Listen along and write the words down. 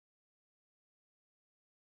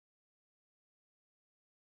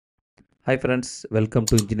Hi friends, welcome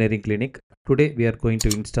to Engineering Clinic. Today we are going to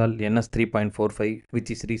install ns3.45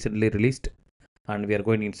 which is recently released and we are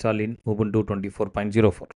going to install in Ubuntu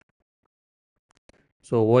 24.04.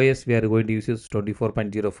 So OS we are going to use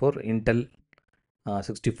 24.04 Intel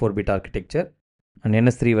 64-bit architecture and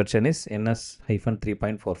ns3 version is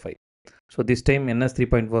ns-3.45. So this time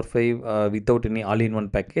ns3.45 without any all-in-one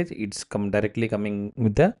package, it's directly coming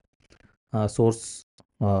with the source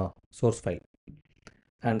file.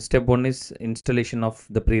 And step 1 is installation of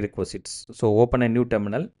the prerequisites. So open a new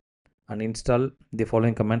terminal and install the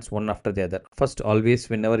following commands one after the other. First, always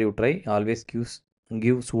whenever you try, always give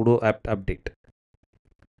sudo apt update.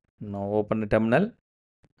 Now open the terminal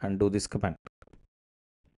and do this command.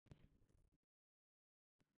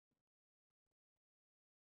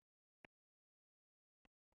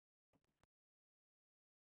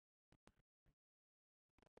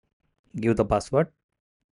 Give the password.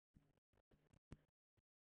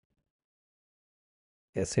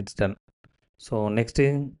 Yes, it's done. So next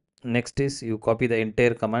is you copy the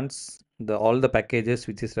entire commands, all the packages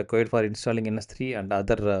which is required for installing ns3 and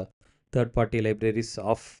other third-party libraries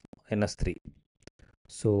of ns3.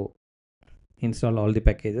 So install all the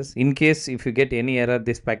packages. In case if you get any error,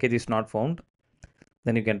 this package is not found,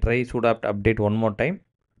 then you can try sudo apt update one more time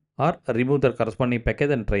or remove the corresponding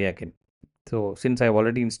package and try again. So since I have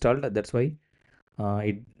already installed, that's why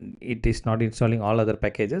it is not installing all other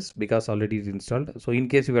packages because already it's installed. So in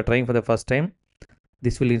case you are trying for the first time,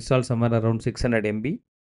 this will install somewhere around 600 MB,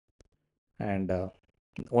 and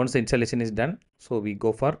once the installation is done, so we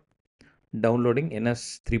go for downloading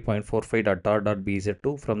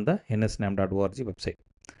ns3.45.tar.bz2 from the nsnam.org website.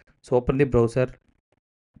 So open the browser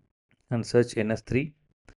and search ns3,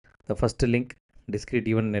 the first link, discrete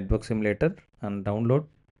event network simulator, and download.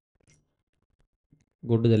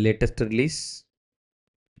 Go to the latest release.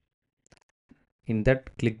 In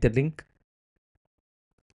that, click the link,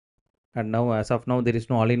 and now as of now there is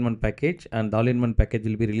no all-in-one package, and the all-in-one package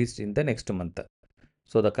will be released in the next month.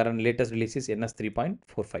 So the current latest release is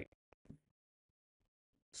ns3.45.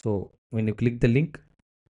 So when you click the link,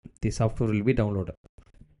 the software will be downloaded.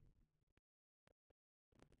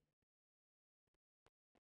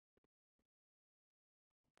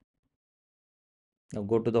 Now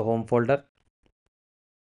go to the home folder.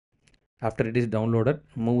 After it is downloaded,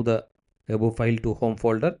 move the above file to home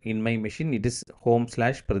folder. In my machine it is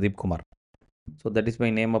home/Pradeep Kumar. So that is my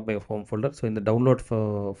name of my home folder. So in the download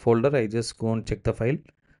folder, I just go and check the file.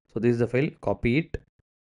 So this is the file. Copy it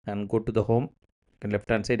and go to the home. Left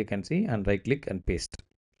hand side you can see, and right click and paste.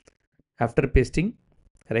 After pasting,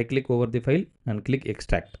 right click over the file and click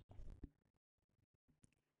extract.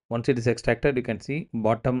 Once it is extracted, you can see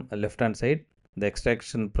bottom left hand side the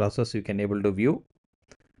extraction process you can able to view.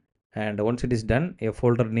 And once it is done, a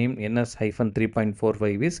folder named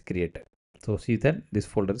ns-3.45 is created. So see that this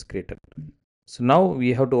folder is created. So now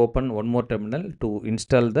we have to open one more terminal to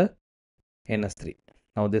install the ns3.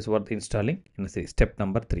 Now this is what installing ns3, step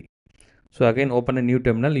number 3. So again open a new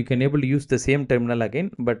terminal. You can able to use the same terminal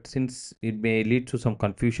again, but since it may lead to some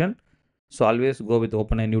confusion, so always go with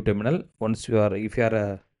open a new terminal once if you are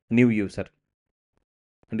a new user.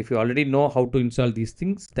 And if you already know how to install these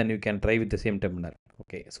things, then you can try with the same terminal.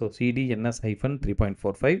 Okay, so cd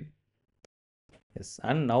ns-3.45. Yes,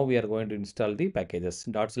 and now we are going to install the packages.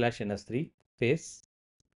 /ns3 space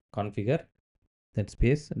configure, then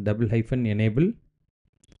space --enable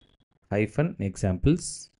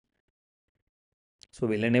 -examples. So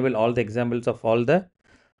we'll enable all the examples of all the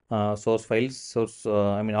source files, all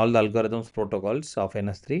the algorithms protocols of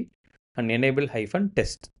ns3, and enable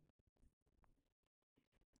 -test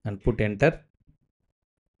and put enter.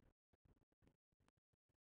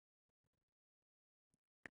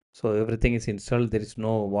 So everything is installed, there is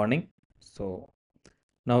no warning. So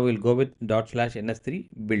now we'll go with /ns3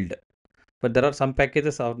 build. But there are some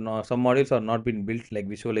packages some modules are not been built, like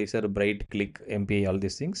visualizer, bright, click, mpi, all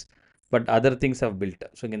these things. But other things have built.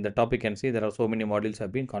 So in the top you can see there are so many modules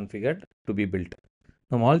have been configured to be built.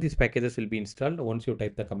 Now all these packages will be installed once you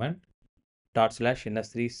type the command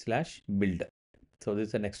 /ns3/build. So this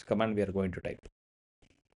is the next command we are going to type.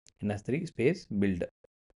 ns3 space build.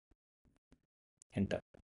 Enter.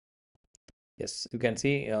 Yes, you can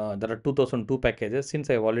see there are 2002 packages. Since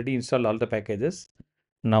I have already installed all the packages,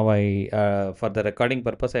 now for the recording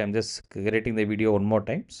purpose, I am just creating the video one more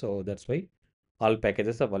time. So that's why all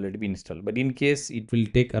packages have already been installed. But in case it will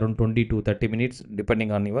take around 20 to 30 minutes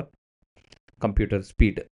depending on your computer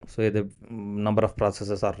speed. So the number of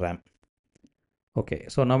processors or RAM. Okay,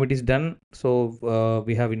 so now it is done. So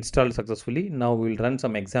we have installed successfully. Now we will run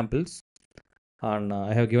some examples, and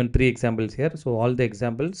I have given 3 examples here. So all the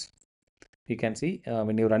examples you can see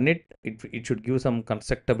when you run it, it should give some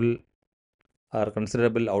constructible or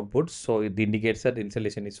considerable outputs. So it indicates that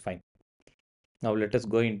installation is fine. Now let us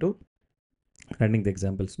go into running the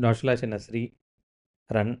examples. /ns3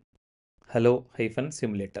 run hello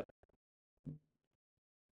 -simulator.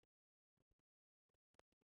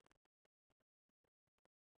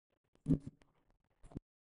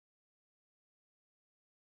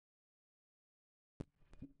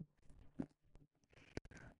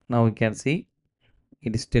 Now we can see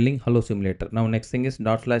it is telling hello simulator. Now next thing is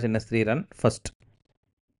 /ns3 run first.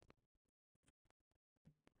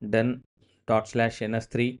 Then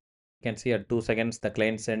 /ns3, you can see at 2 seconds the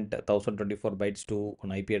client sent 1024 bytes to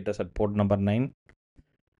an IP address at port number 9.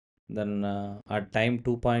 Then at time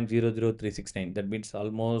 2.00369, that means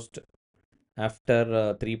almost after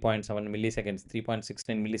 3.7 milliseconds,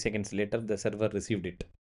 3.69 milliseconds later, the server received it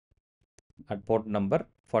at port number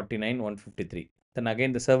 49153. Then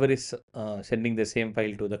again the server is sending the same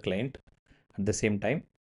file to the client at the same time.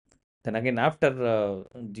 Then again after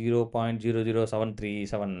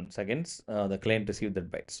 0.00737 seconds, the client received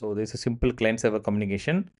that byte. So this is a simple client server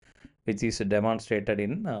communication which is demonstrated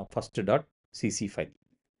in first.cc file.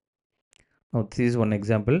 Now this is one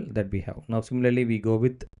example that we have. Now similarly we go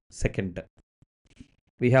with second.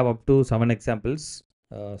 We have up to 7 examples,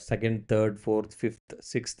 second, third, fourth, fifth,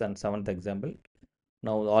 sixth and seventh example.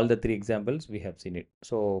 Now all the 3 examples we have seen it.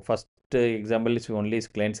 So first example is only is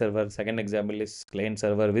client server, second example is client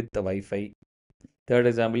server with the Wi-Fi, third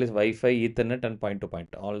example is Wi-Fi, Ethernet and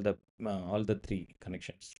point-to-point, all the 3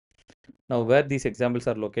 connections. Now where these examples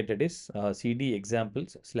are located is cd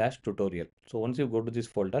examples/tutorial. So once you go to this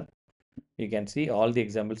folder, you can see all the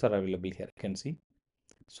examples are available here. You can see.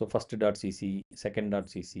 So first.cc,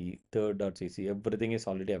 second.cc, third.cc, everything is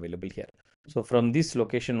already available here. So from this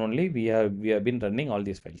location only we have been running all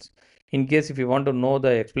these files. In case if you want to know the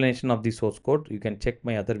explanation of the source code, you can check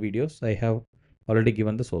my other videos. I have already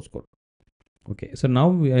given the source code. Okay, so now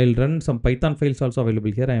I'll run some Python files also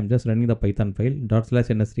available here. I am just running the Python file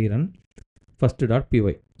 /ns3 run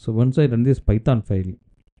first.py. So once I run this Python file,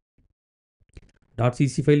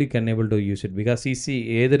 .cc file you can able to use it because cc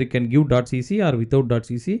either you can give .cc or without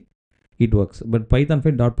 .cc it works, but Python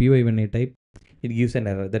file .py when I type it gives an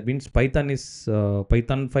error. That means Python is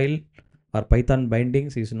Python file or Python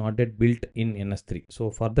bindings is not yet built in ns3.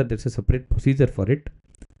 So for that there's a separate procedure for it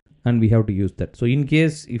and we have to use that. So in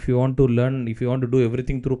case if you want to learn, if you want to do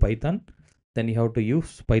everything through Python, then you have to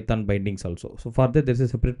use Python bindings also. So for that there's a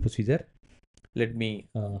separate procedure. Let me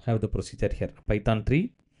have the procedure here. Python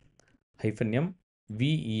 3 -m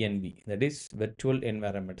venv, that is virtual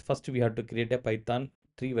environment. First we have to create a Python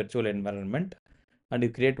 3 virtual environment and you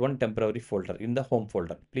create one temporary folder in the home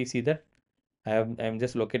folder. Please see that I am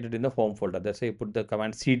just located in the home folder. That's why you put the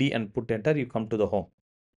command cd and put enter, you come to the home.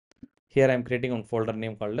 Here I am creating one folder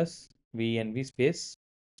name called as venv space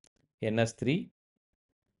ns3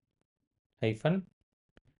 -venv,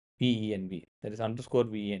 that is underscore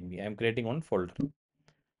venv. I am creating one folder.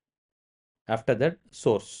 After that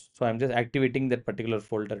source, so I'm just activating that particular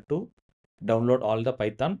folder to download all the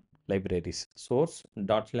Python libraries. Source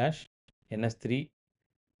 /ns3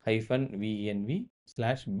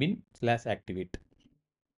 -venv/bin/activate.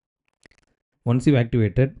 Once you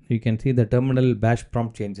activated, you can see the terminal bash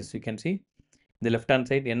prompt changes. You can see the left hand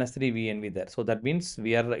side ns3 venv there. So that means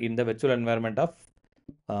we are in the virtual environment of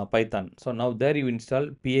Python. So now there you install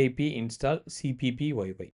pip install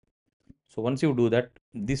cppyy. So once you do that,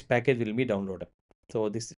 this package will be downloaded. So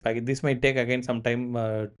this package, this might take again some time,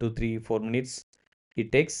 2, 3, 4 minutes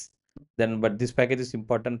it takes. Then, but this package is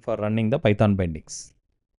important for running the Python bindings.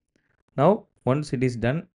 Now, once it is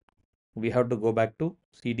done, we have to go back to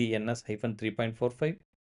cd ns-3.45.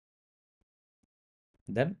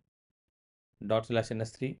 Then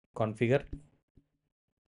 /ns3 configure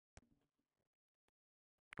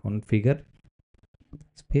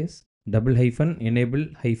space --enable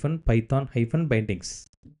 -python -bindings.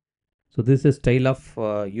 So this is style of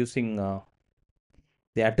using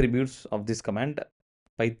the attributes of this command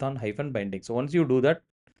Python -bindings. So once you do that,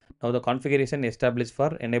 now the configuration established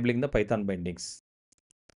for enabling the Python bindings.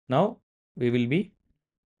 Now we will be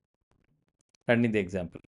running the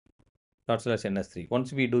example /ns3.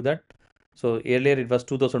 Once we do that, so earlier it was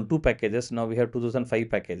 2002 packages, now we have 2005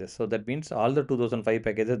 packages. So that means all the 2005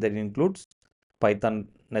 packages, that includes Python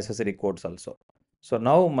necessary codes also. So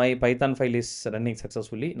now my Python file is running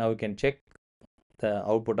successfully. Now you can check the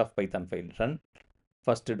output of Python file, run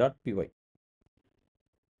first.py.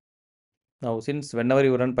 Now since whenever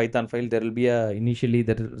you run Python file, there will be initially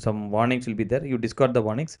there some warnings will be there. You discard the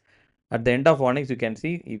warnings. At the end of warnings, you can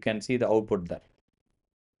see the output there.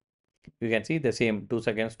 You can see the same 2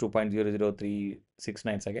 seconds,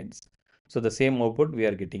 2.00369 seconds. So the same output we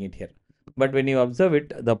are getting it here. But when you observe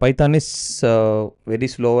it, the Python is very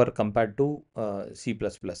slower compared to C++.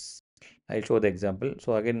 I'll show the example.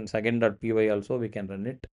 So again, second.py also we can run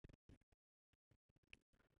it,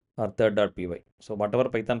 or third.py. So whatever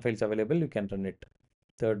Python files available, you can run it.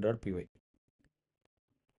 Third.py.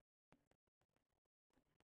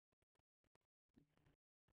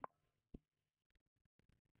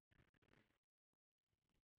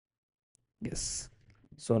 Yes.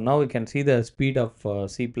 So now we can see the speed of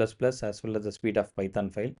C++ as well as the speed of Python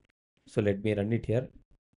file. So let me run it here.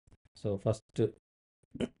 So first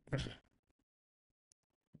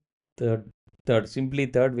third,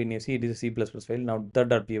 when you see it is a C++ file. Now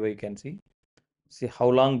third.py you can see how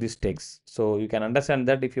long this takes. So you can understand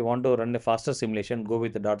that if you want to run a faster simulation, go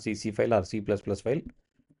with the .cc file or C++ file.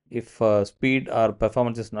 If speed or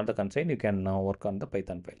performance is not a concern, you can now work on the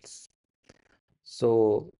Python files.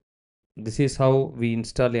 So this is how we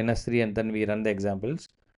install ns3 and then we run the examples.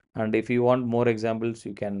 And if you want more examples,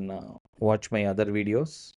 you can watch my other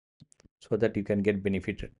videos so that you can get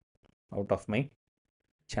benefited out of my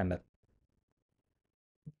channel.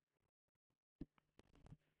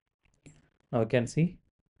 Now you can see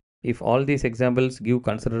if all these examples give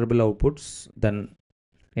considerable outputs, then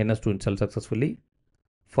ns2 install successfully.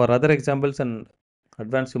 For other examples and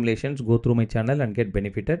advanced simulations, go through my channel and get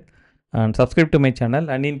benefited, and subscribe to my channel.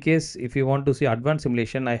 And in case if you want to see advanced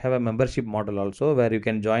simulation, I have a membership model also where you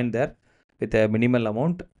can join there with a minimal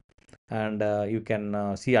amount, and you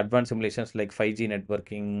can see advanced simulations like 5G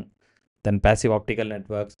networking, then passive optical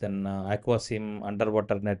networks, then aqua sim,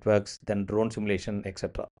 underwater networks, then drone simulation,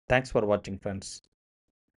 etc. Thanks for watching, friends.